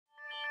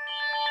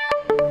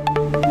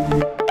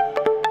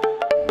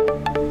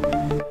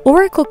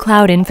Oracle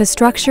Cloud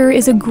Infrastructure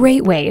is a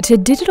great way to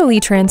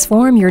digitally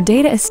transform your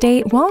data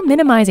estate while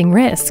minimizing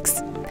risks.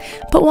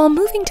 But while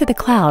moving to the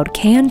cloud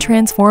can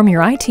transform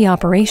your IT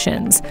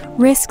operations,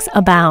 risks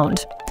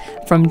abound.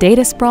 From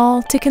data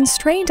sprawl to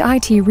constrained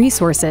IT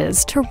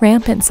resources to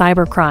rampant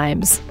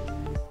cybercrimes.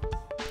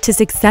 To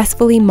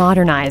successfully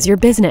modernize your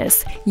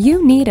business,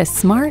 you need a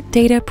smart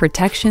data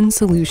protection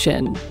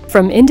solution.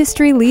 From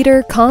industry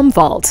leader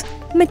Commvault,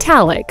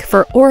 Metallic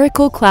for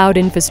Oracle Cloud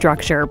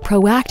Infrastructure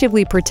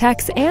proactively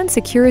protects and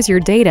secures your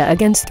data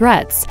against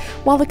threats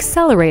while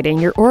accelerating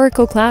your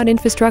Oracle Cloud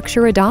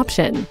Infrastructure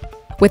adoption.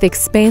 With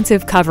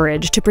expansive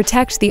coverage to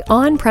protect the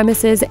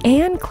on-premises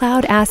and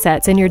cloud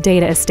assets in your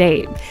data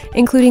estate,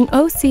 including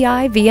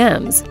OCI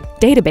VMs,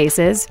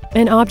 databases,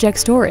 and object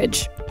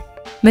storage.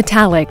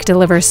 Metallic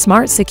delivers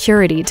smart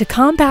security to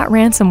combat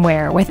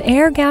ransomware with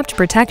air-gapped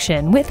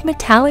protection with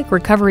Metallic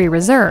Recovery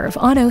Reserve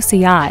on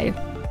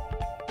OCI.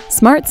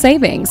 Smart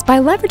savings by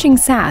leveraging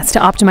SaaS to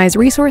optimize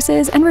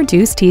resources and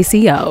reduce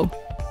TCO.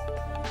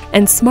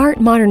 And smart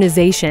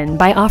modernization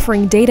by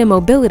offering data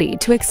mobility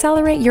to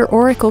accelerate your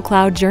Oracle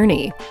Cloud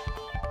journey.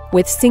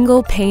 With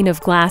single pane of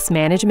glass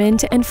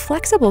management and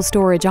flexible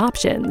storage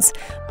options,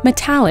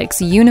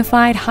 Metallic's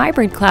unified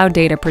hybrid cloud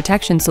data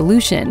protection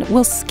solution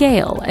will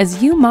scale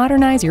as you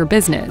modernize your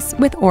business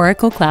with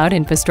Oracle Cloud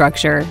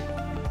Infrastructure.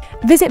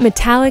 Visit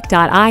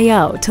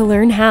metallic.io to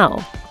learn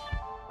how.